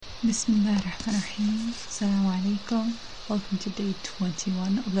Bismillahirrahmanirrahim. Assalamu alaikum. Welcome to day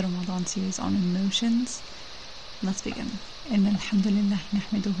 21 of the Ramadan series on emotions. Let's begin. إن الحمد لله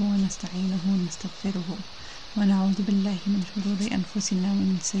نحمده ونستعينه ونستغفره ونعوذ بالله من شرور أنفسنا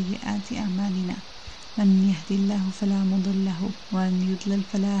ومن سيئات أعمالنا من يهدي الله فلا مضل له ومن يضلل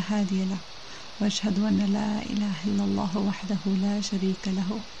فلا هادي له وأشهد أن لا إله إلا الله وحده لا شريك له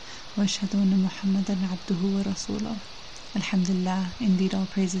وأشهد أن محمدا عبده ورسوله. Alhamdulillah, indeed all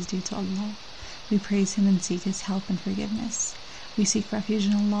praise is due to Allah. We praise Him and seek His help and forgiveness. We seek refuge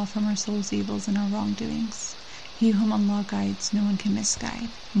in Allah from our soul's evils and our wrongdoings. He whom Allah guides, no one can misguide,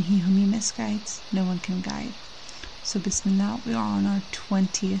 and he whom He misguides, no one can guide. So Bismillah, we are on our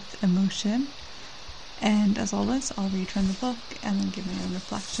 20th emotion, and as always, I'll read from the book and then give my own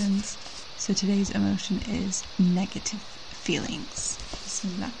reflections. So today's emotion is negative feelings.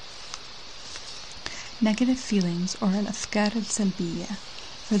 Bismillah. Negative feelings, or al-afkar al-salbiyya.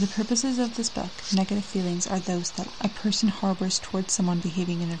 For the purposes of this book, negative feelings are those that a person harbors towards someone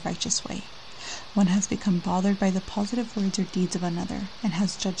behaving in a righteous way. One has become bothered by the positive words or deeds of another, and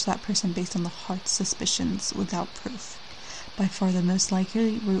has judged that person based on the heart's suspicions without proof. By far the most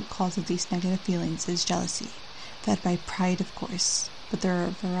likely root cause of these negative feelings is jealousy, fed by pride of course, but there are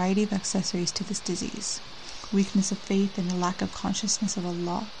a variety of accessories to this disease. Weakness of faith and a lack of consciousness of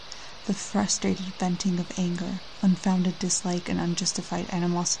Allah, the frustrated venting of anger, unfounded dislike and unjustified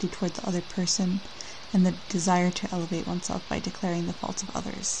animosity toward the other person, and the desire to elevate oneself by declaring the faults of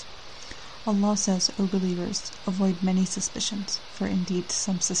others. Allah says, O believers, avoid many suspicions, for indeed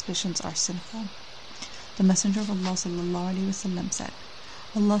some suspicions are sinful. The Messenger of Allah ﷺ said,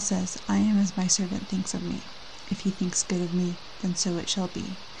 Allah says, I am as my servant thinks of me. If he thinks good of me, then so it shall be,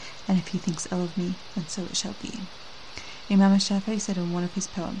 and if he thinks ill of me, then so it shall be. Imam Shafi'i said in one of his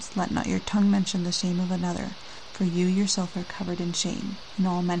poems, Let not your tongue mention the shame of another, for you yourself are covered in shame, and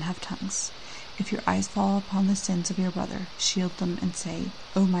all men have tongues. If your eyes fall upon the sins of your brother, shield them and say,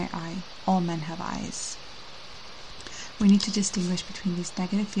 O my eye, all men have eyes. We need to distinguish between these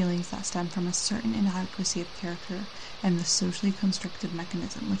negative feelings that stem from a certain inadequacy of character and the socially constructed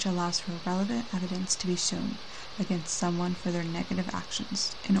mechanism which allows for relevant evidence to be shown against someone for their negative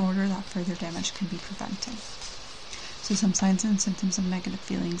actions in order that further damage can be prevented. So some signs and symptoms of negative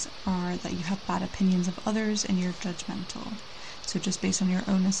feelings are that you have bad opinions of others and you're judgmental. So just based on your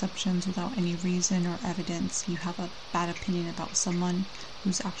own assumptions without any reason or evidence, you have a bad opinion about someone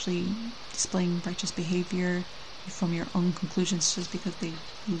who's actually displaying righteous behavior. You form your own conclusions just because they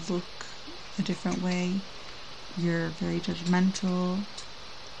look a different way. You're very judgmental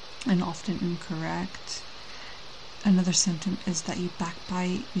and often incorrect. Another symptom is that you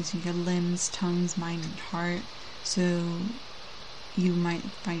backbite using your limbs, tongues, mind, and heart. So you might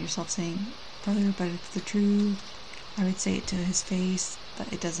find yourself saying, brother, but it's the truth. I would say it to his face,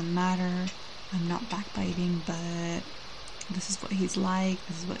 but it doesn't matter. I'm not backbiting, but this is what he's like,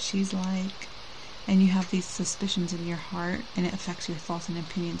 this is what she's like. And you have these suspicions in your heart, and it affects your thoughts and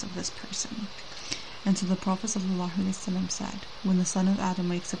opinions of this person. And so the Prophet ﷺ said, when the son of Adam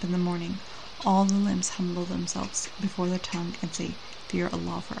wakes up in the morning, all the limbs humble themselves before the tongue and say, Fear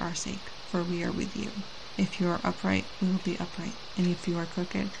Allah for our sake, for we are with you. If you are upright, we will be upright, and if you are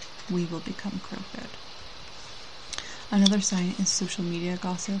crooked, we will become crooked. Another sign is social media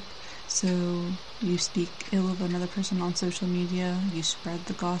gossip. So you speak ill of another person on social media, you spread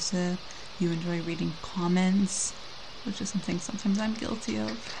the gossip, you enjoy reading comments, which is something sometimes I'm guilty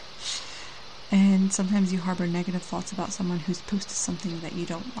of. And sometimes you harbor negative thoughts about someone who's posted something that you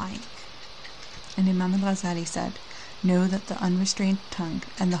don't like. And Imam al-Ghazali said, Know that the unrestrained tongue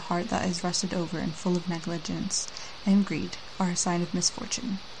and the heart that is rested over and full of negligence and greed are a sign of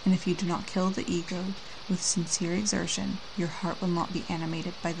misfortune, and if you do not kill the ego with sincere exertion, your heart will not be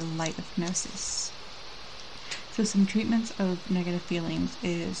animated by the light of gnosis. So some treatments of negative feelings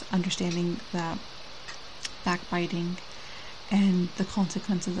is understanding that backbiting and the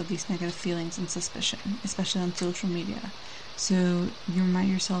consequences of these negative feelings and suspicion, especially on social media. So you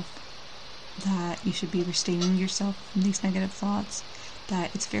remind yourself that you should be restraining yourself from these negative thoughts,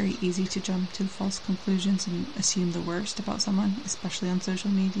 that it's very easy to jump to false conclusions and assume the worst about someone, especially on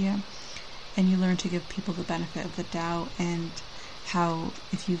social media, and you learn to give people the benefit of the doubt, and how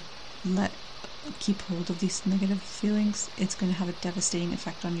if you keep hold of these negative feelings, it's going to have a devastating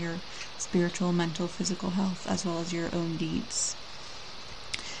effect on your spiritual, mental, physical health, as well as your own deeds.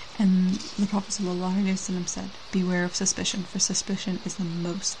 And the Prophet ﷺ said, Beware of suspicion, for suspicion is the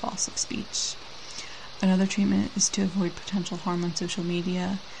most false of speech. Another treatment is to avoid potential harm on social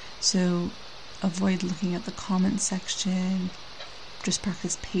media. So avoid looking at the comment section. Just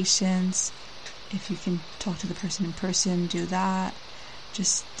practice patience. If you can talk to the person in person, do that.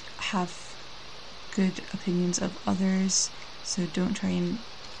 Just have good opinions of others, so don't try and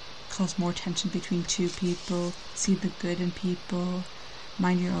cause more tension between two people. See the good in people,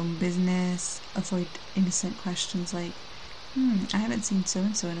 mind your own business, avoid innocent questions like, I haven't seen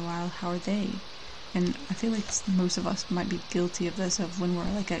so-and-so in a while, how are they? And I feel like most of us might be guilty of this, of when we're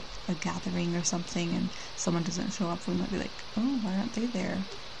like at a gathering or something and someone doesn't show up, we might be like, oh, why aren't they there?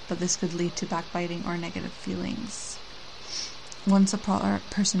 But this could lead to backbiting or negative feelings. Once a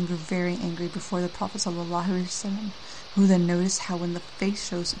person grew very angry before the Prophet ﷺ, who then noticed how when the face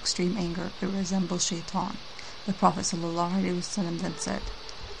shows extreme anger, it resembles shaitan. The Prophet ﷺ then said,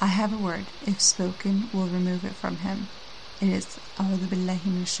 I have a word, if spoken, will remove it from him. It is, أعوذ بالله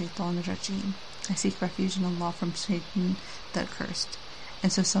من الشيطان الرجيم. I seek refuge in Allah from Satan the accursed.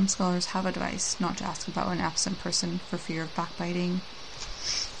 And so some scholars have advised not to ask about an absent person for fear of backbiting.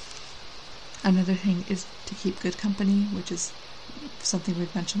 Another thing is to keep good company, which is something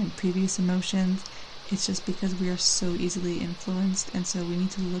we've mentioned in previous emotions. It's just because we are so easily influenced, and so we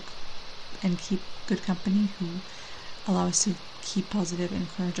need to look and keep good company who allow us to keep positive,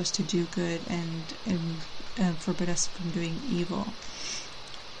 encourage us to do good, and forbid us from doing evil.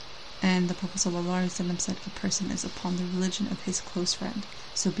 And the Prophet ﷺ said, a person is upon the religion of his close friend,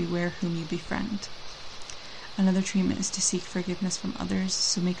 so beware whom you befriend. Another treatment is to seek forgiveness from others,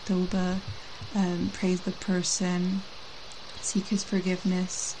 so make tawbah, praise the person, seek his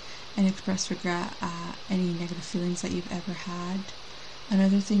forgiveness, and express regret at any negative feelings that you've ever had.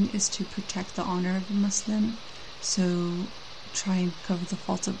 Another thing is to protect the honor of a Muslim, so try and cover the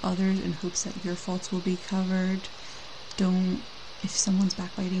faults of others in hopes that your faults will be covered. If someone's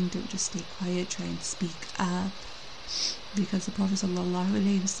backbiting, don't just stay quiet, try and speak up, because the Prophet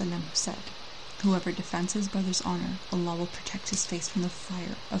ﷺ said, whoever defends his brother's honor, Allah will protect his face from the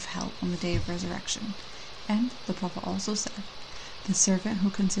fire of hell on the day of resurrection. And the Prophet also said, the servant who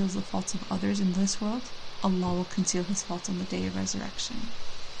conceals the faults of others in this world, Allah will conceal his faults on the day of resurrection.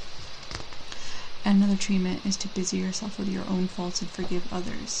 Another treatment is to busy yourself with your own faults and forgive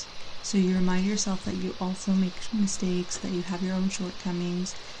others. So you remind yourself that you also make mistakes, that you have your own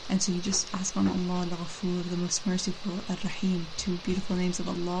shortcomings, and so you just ask on Allah al-Ghafur, the most merciful, Ar-Rahim, two beautiful names of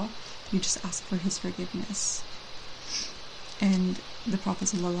Allah. You just ask for his forgiveness. And the Prophet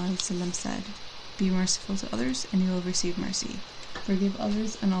ﷺ said, be merciful to others and you will receive mercy. Forgive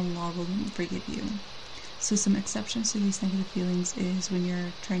others and Allah will forgive you. So some exceptions to these negative feelings is when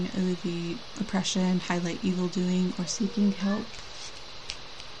you're trying to alleviate oppression, highlight evil doing, or seeking help.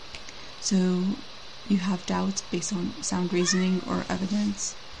 So you have doubts based on sound reasoning or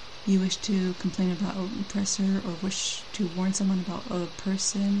evidence. You wish to complain about an oppressor or wish to warn someone about a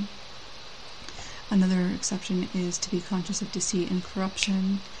person. Another exception is to be conscious of deceit and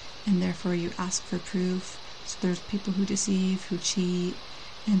corruption, and therefore you ask for proof. So there's people who deceive, who cheat,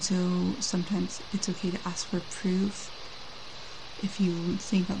 and so sometimes it's okay to ask for proof if you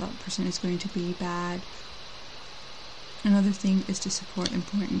think that person is going to be bad. Another thing is to support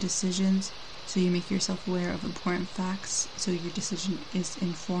important decisions, so you make yourself aware of important facts, so your decision is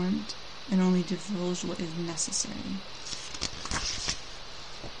informed, and only divulge what is necessary.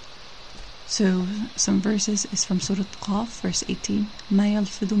 So some verses is from Surah Qaf, verse 18. مَا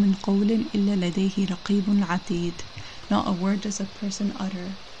يَلْفِظُ مِنْ قَوْلٍ إِلَّا لَدَيْهِ رَقِيبٌ عَتِيدٌ. Not a word does a person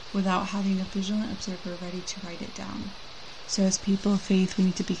utter without having a vigilant observer ready to write it down. So as people of faith, we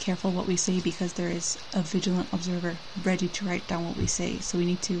need to be careful what we say, because there is a vigilant observer ready to write down what we say. So we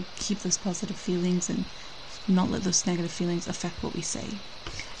need to keep those positive feelings and not let those negative feelings affect what we say.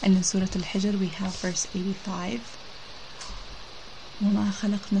 And in Surah Al-Hijr we have verse 85. وَمَا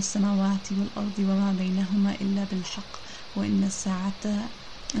خَلَقْنَا السَّمَاوَاتِ وَالْأَرْضِ وَمَا بَيْنَهُمَا إِلَّا بِالْحَقِّ وَإِنَّ السَّاعَةَ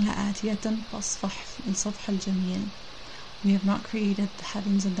لَآتِيَةٌ فَاصْفَحْ الصَّفْحَ الْجَمِيلَ. We have not created the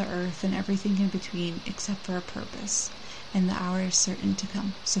heavens and the earth and everything in between except for a purpose, and the hour is certain to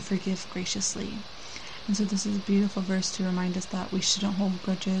come, so forgive graciously. And so this is a beautiful verse to remind us that we shouldn't hold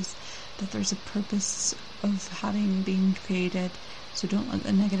grudges, that there's a purpose of being created, so don't let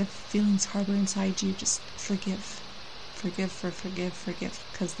the negative feelings harbor inside you. Just forgive,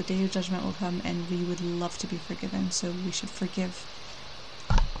 because the day of judgment will come and we would love to be forgiven, so we should forgive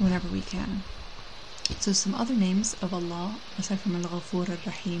whenever we can. So some other names of Allah, aside from Al-Ghafur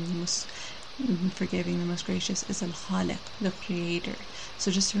Ar-Rahim, the most forgiving, the most gracious, is Al-Khaliq, the creator.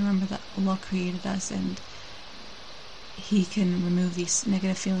 So just remember that Allah created us, and He can remove these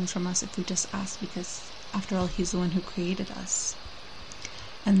negative feelings from us if we just ask, because after all, He's the one who created us.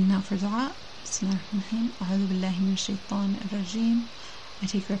 And now for dua. Bismillahirrahmanirrahim. A'udhu billahi min shaitan ar-rajim. I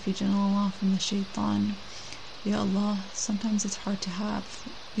take refuge in Allah from the shaitan. Ya Allah, sometimes it's hard to have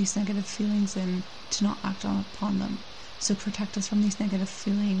these negative feelings and to not act upon them. So protect us from these negative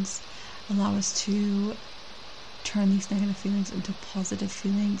feelings. Allow us to turn these negative feelings into positive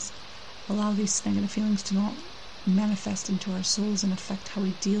feelings. Allow these negative feelings to not manifest into our souls and affect how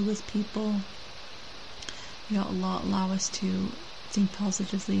we deal with people. Ya Allah, allow us to think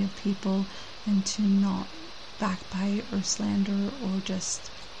positively of people and to not backbite or slander or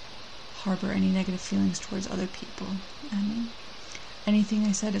just harbor any negative feelings towards other people. Ameen. Anything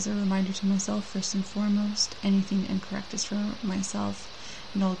I said is a reminder to myself, first and foremost. Anything incorrect is for myself,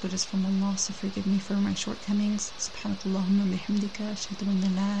 and all good is from Allah, so forgive me for my shortcomings. Subhanakallahumma bihamdika, ashhadu an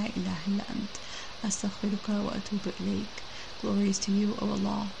la ilaha illa ant, astaghfiruka wa atubu ilayk. Glory is to you, O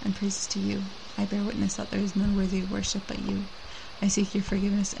Allah, and praises to you. I bear witness that there is none worthy of worship but you. I seek your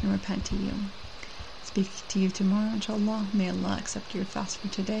forgiveness and repent to you. Speak to you tomorrow, inshallah. May Allah accept your fast for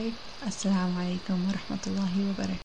today. Assalamu alaikum wa rahmatullahi wa barakatuh.